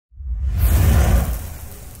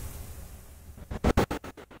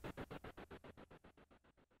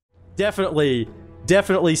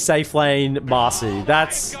Definitely safe lane Marci.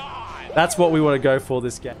 That's what we want to go for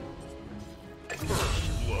this game.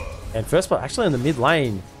 And first blood actually in the mid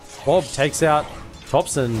lane. Bob takes out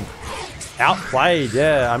Topson. Outplayed,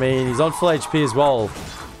 yeah. I mean, he's on full HP as well.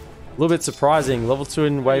 A little bit surprising. Level 2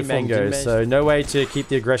 in Wave Mango, so no way to keep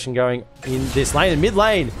the aggression going in this lane. And mid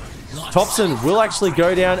lane, Topson will actually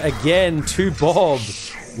go down again to Bob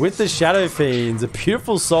with the Shadow Fiends. A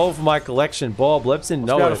beautiful soul for my collection. Bob leaps in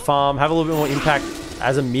nowhere to farm, have a little bit more impact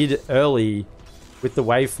as a mid early with the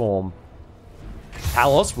waveform.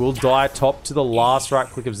 Talos will die top to the last right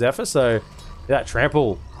click of Zephyr, so that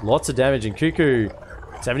trample, lots of damage. And Cuckoo,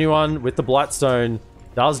 71 with the Blightstone,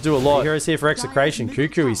 does do a lot. Heroes here for execration.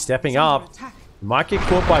 Cuckoo is stepping up. Might get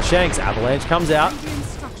caught by Shanks. Avalanche comes out.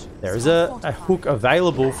 There is a hook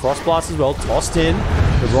available. Frostblast as well. Tossed in.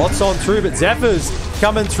 The Rot's on through, but Zephyr's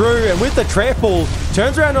coming through. And with the trample,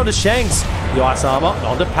 turns around onto Shanks. The Ice Armor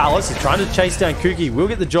onto Palace. He's trying to chase down Cookie. Will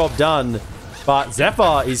get the job done. But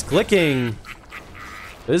Zephyr is clicking.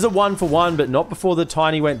 There's a 1-for-1, but not before the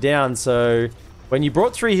Tiny went down. So when you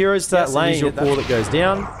brought 3 heroes to that lane, your core that goes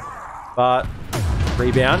down. But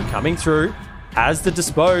rebound coming through. Has the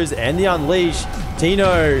Dispose and the Unleash.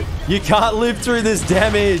 Tino, you can't live through this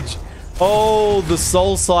damage. Oh, the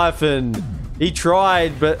Soul Siphon. He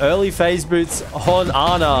tried, but early phase boots on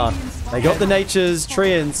Ana. They got the Nature's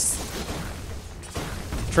Treants.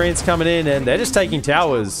 Treants coming in, and they're just taking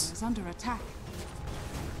towers.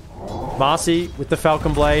 Marci with the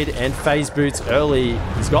Falcon Blade and phase boots early.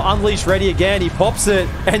 He's got Unleash ready again. He pops it,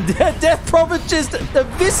 and Death Prophet just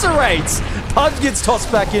eviscerates. Pudge gets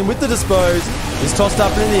tossed back in with the Dispose. He's tossed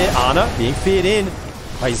up in the air. Ana being feared in.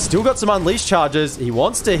 But he's still got some Unleash charges. He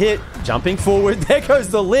wants to hit. Jumping forward. There goes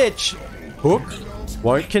the Lich. Hook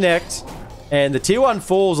won't connect. And the tier 1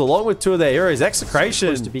 falls along with 2 of their heroes.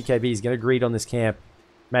 Execration to BKB. He's going to greed on this camp.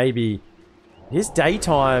 Maybe. His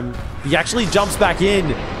daytime, he actually jumps back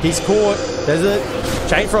in. He's caught. There's a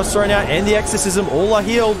Chain Frost thrown out and the Exorcism. All are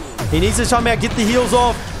healed. He needs to time out, get the heals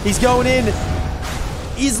off. He's going in.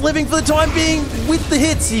 He's living for the time being with the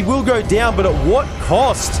hits. He will go down, but at what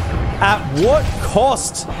cost? At what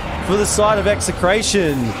cost for the side of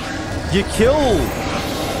Execration? You kill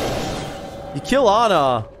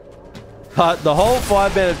Ana, but the whole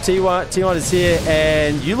 5-man of T1 is here,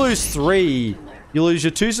 and you lose 3. You lose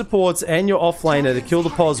your 2 supports and your offlaner to kill the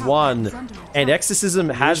pos 1. And Exorcism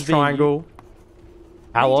has triangle.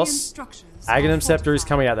 Palos. Aghanim Scepter is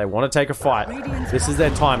coming out. They want to take a fight. This is their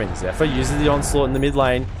timing. Zephyr uses the onslaught in the mid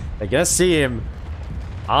lane. They're going to see him.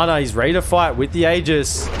 Ana, he's ready to fight with the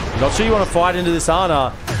Aegis. Not sure you want to fight into this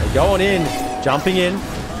Ana. They're going in. Jumping in.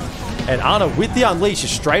 And Ana with the Unleash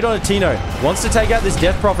is straight on a Tino. Wants to take out this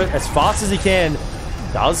Death Prophet as fast as he can.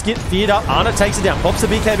 Does get feared up. Ana takes it down. Pops the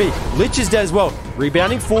BKB. Lich is dead as well.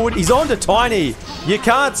 Rebounding forward. He's on to Tiny. You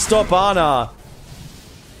can't stop Ana.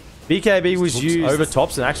 BKB was used over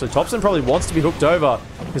Topson. Actually, Topson probably wants to be hooked over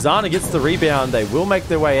because Ana gets the rebound. They will make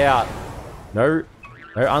their way out. No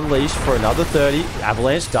Unleash for another 30.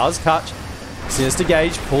 Avalanche does catch. Sinister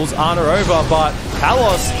Gauge pulls Ana over, but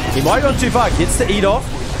Palos, he might have gone too far. Gets the eat off.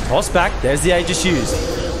 Toss back. There's the Aegis used.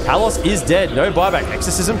 Palos is dead. No buyback.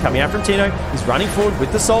 Exorcism coming out from Tino. He's running forward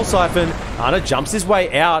with the Soul Siphon. Ana jumps his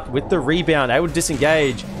way out with the rebound. Able to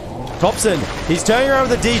disengage. Topson, he's turning around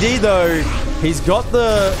with the DD though. He's got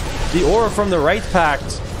the aura from the Wraith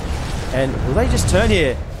Pact. And will they just turn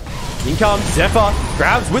here? In comes Zephyr.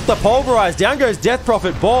 Grabs with the Pulverize. Down goes Death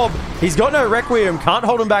Prophet. Bob, he's got no Requiem. Can't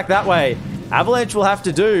hold him back that way. Avalanche will have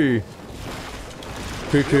to do.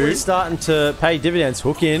 Cuckoo starting to pay dividends.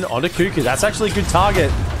 Hook in onto Cuckoo. That's actually a good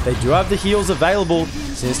target. They do have the heals available.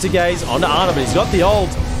 Sinister Gaze onto Ana, but he's got the ult.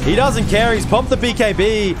 He doesn't care. He's popped the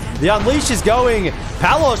BKB. The Unleash is going.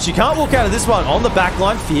 Palos, you can't walk out of this one. On the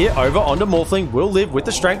backline, Fear over onto Morphling. Will live with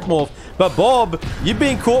the Strength Morph. But Bob, you've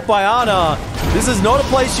been caught by Ana. This is not a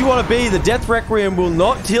place you want to be. The Death Requiem will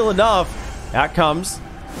not deal enough. Out comes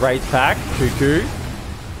Wraith Pack. Cuckoo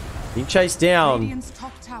being chased down.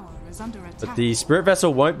 But the Spirit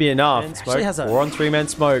Vessel won't be enough. Smoke, has a 4-on-3-man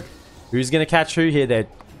Smoke. Who's going to catch who here?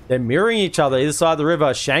 They're mirroring each other either side of the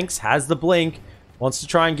river. Shanks has the blink. Wants to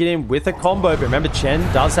try and get in with a combo. But remember, Chen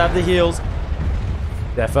does have the heals.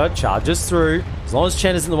 Zephyr charges through. As long as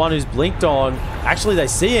Chen isn't the one who's blinked on. Actually, they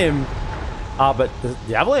see him. But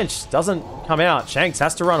the Avalanche doesn't come out. Shanks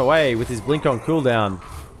has to run away with his blink on cooldown.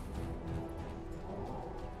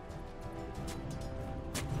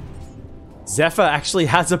 Zephyr actually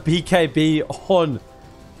has a BKB on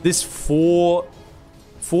this 4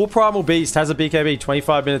 Primal Beast has a BKB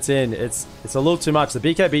 25 minutes in. It's a little too much. The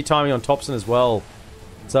BKB timing on Topson as well.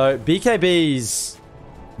 So BKB's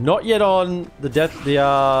Not yet on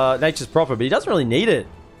the Nature's Prophet, but he doesn't really need it.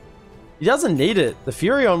 He doesn't need it. The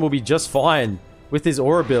Furion will be just fine with his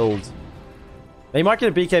aura build. He might get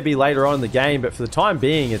a BKB later on in the game, but for the time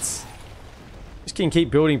being, it's just can keep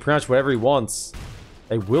building pretty much whatever he wants.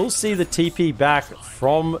 They will see the TP back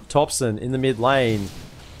from Topson in the mid lane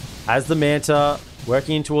as the Manta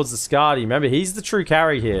working in towards the Skadi. Remember, he's the true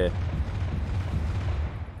carry here.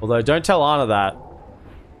 Although, don't tell Ana that.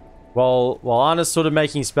 While Ana's sort of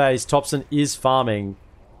making space, Topson is farming.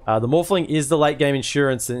 The Morphling is the late game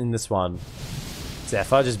insurance in this one.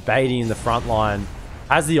 Zephyr just baiting in the front line.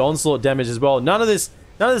 Has the onslaught damage as well. None of this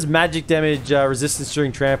magic damage resistance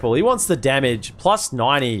during trample. He wants the damage. Plus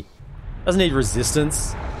 90. Doesn't need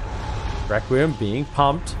resistance. Requiem being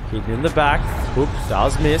pumped. Hidden in the back. Whoop,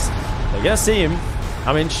 does miss. They're going to see him.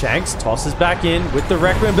 I mean, Shanks tosses back in with the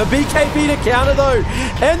Requiem. The BKB to counter though.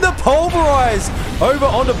 And the Pulverize over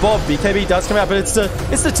onto Bob. BKB does come out, but it's the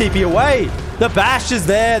TP away. The bash is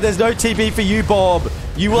there. There's no TP for you, Bob.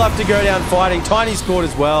 You will have to go down fighting. Tiny scored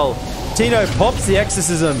as well. Tino pops the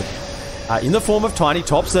Exorcism in the form of Tiny.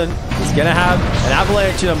 Topson is going to have an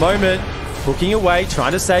avalanche in a moment. Hooking away,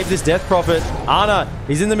 trying to save this Death Prophet. Ana,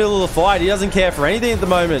 he's in the middle of the fight. He doesn't care for anything at the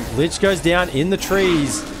moment. Lich goes down in the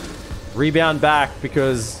trees. Rebound back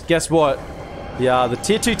because guess what? The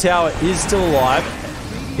tier 2 tower is still alive.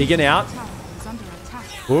 Pigging out.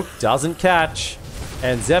 Hook doesn't catch.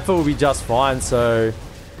 And Zephyr will be just fine. So,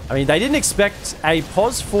 I mean, they didn't expect a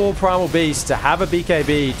POS 4 Primal Beast to have a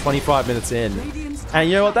BKB 25 minutes in. And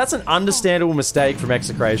you know what? That's an understandable mistake from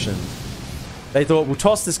Execration. They thought, we'll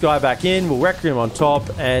toss this guy back in, we'll Requiem on top,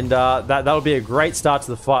 and that'll be a great start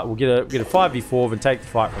to the fight. We'll get a 5v4 and take the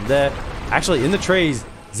fight from there. Actually, in the trees,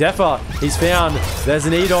 Zephyr, he's found. There's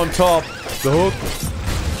an Eat on top. The hook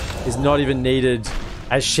is not even needed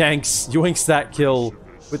as Shanks yoinks that kill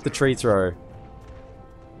with the tree throw.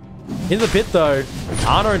 In the pit, though,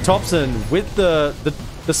 Ana and Topson with the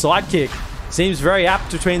sidekick. Seems very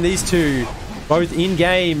apt between these two, both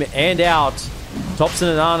in-game and out.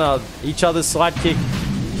 Topson and Ana, each other's sidekick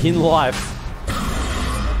in life.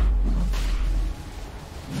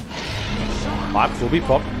 Pipe will be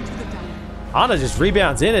popped. Ana just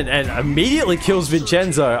rebounds in and immediately kills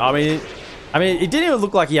Vincenzo. I mean, it didn't even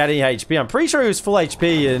look like he had any HP. I'm pretty sure he was full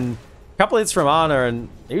HP, and a couple hits from Ana, and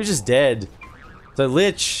he was just dead. So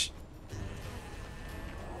Lich,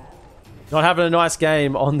 not having a nice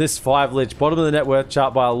game on this 5 Lich. Bottom of the net worth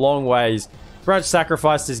chart by a long ways. Pretty much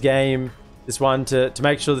sacrificed his game, this one, to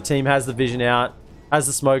make sure the team has the vision out, has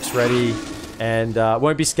the smokes ready, and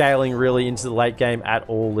won't be scaling really into the late game at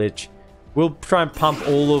all, Lich. We'll try and pump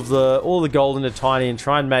all the gold into Tiny and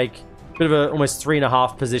try and make a bit of a almost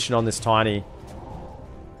 3.5 position on this Tiny.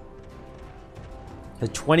 A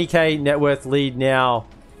 20k net worth lead now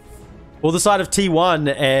for the side of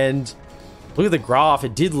T1, and look at the graph.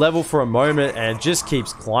 It did level for a moment and just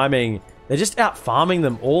keeps climbing. They're just out farming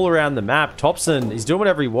them all around the map. Topson, he's doing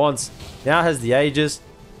whatever he wants. Now has the Aegis.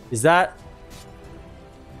 Is that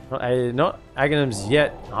not Aghanim's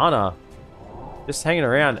yet? Ana. Just hanging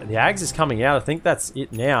around. The Ags is coming out. I think that's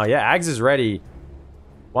it now. Yeah, Ags is ready.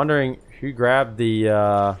 Wondering who grabbed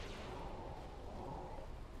the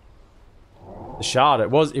shard. It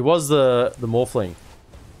was the Morphling.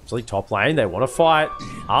 Actually, top lane. They want to fight.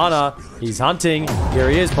 Ana, he's hunting. Here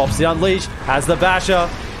he is. Pops the Unleash. Has the Basher.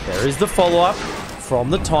 There is the follow-up from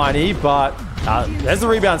the Tiny, but there's the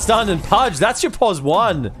rebound. Stunned and Pudge. That's your POS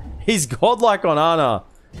 1. He's godlike on Ana.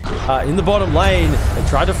 In the bottom lane, they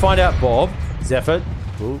tried to find out Bob. Zephyr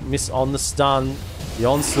will miss on the stun, the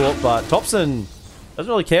onslaught, but Topson doesn't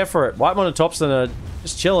really care for it. Whitemon and Topson are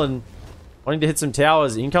just chilling, wanting to hit some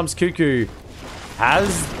towers. In comes Cuckoo.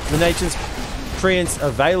 Has the Nature's Treants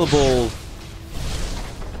available.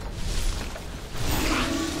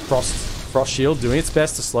 Frost Shield doing its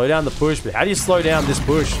best to slow down the push, but how do you slow down this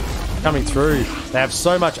push coming through? They have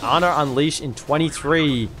so much. Ana Unleash in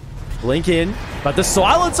 23. Blink in, but the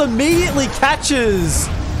silence immediately catches.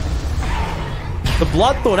 The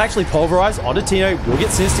Bloodthorn actually pulverized onto Tino. Will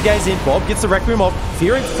get Sinister Gaze in. Bob gets the Requiem off.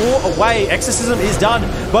 Fearing 4 away. Exorcism is done,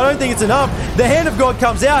 but I don't think it's enough. The Hand of God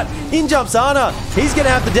comes out. In jumps Ana. He's going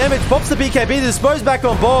to have the damage. Pops the BKB to dispose back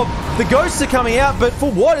on Bob. The ghosts are coming out, but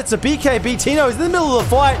for what? It's a BKB. Tino is in the middle of the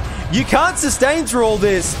fight. You can't sustain through all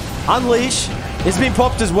this. Unleash has been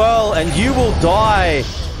popped as well, and you will die.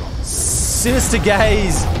 Sinister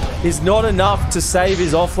Gaze is not enough to save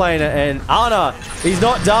his offlaner, and Ana, he's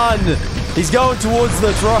not done. He's going towards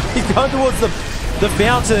the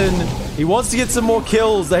fountain. He wants to get some more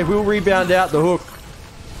kills. They will rebound out the hook.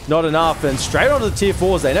 Not enough, and straight onto the tier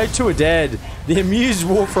 4s. They know 2 are dead. The amused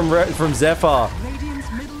walk from Zephyr.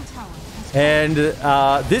 And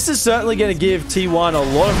this is certainly going to give T1 a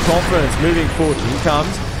lot of confidence moving forward. Here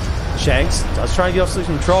comes Shanks. Does try and get off some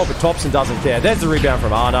control, but Topson doesn't care. There's the rebound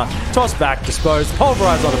from Ana. Toss back, disposed.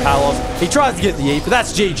 Pulverize onto Palos. He tries to get the E, but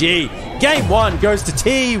that's GG. Game 1 goes to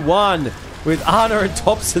T1 with Ana and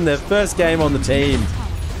Topson, their first game on the team.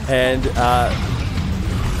 And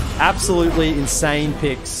absolutely insane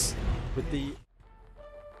picks with the...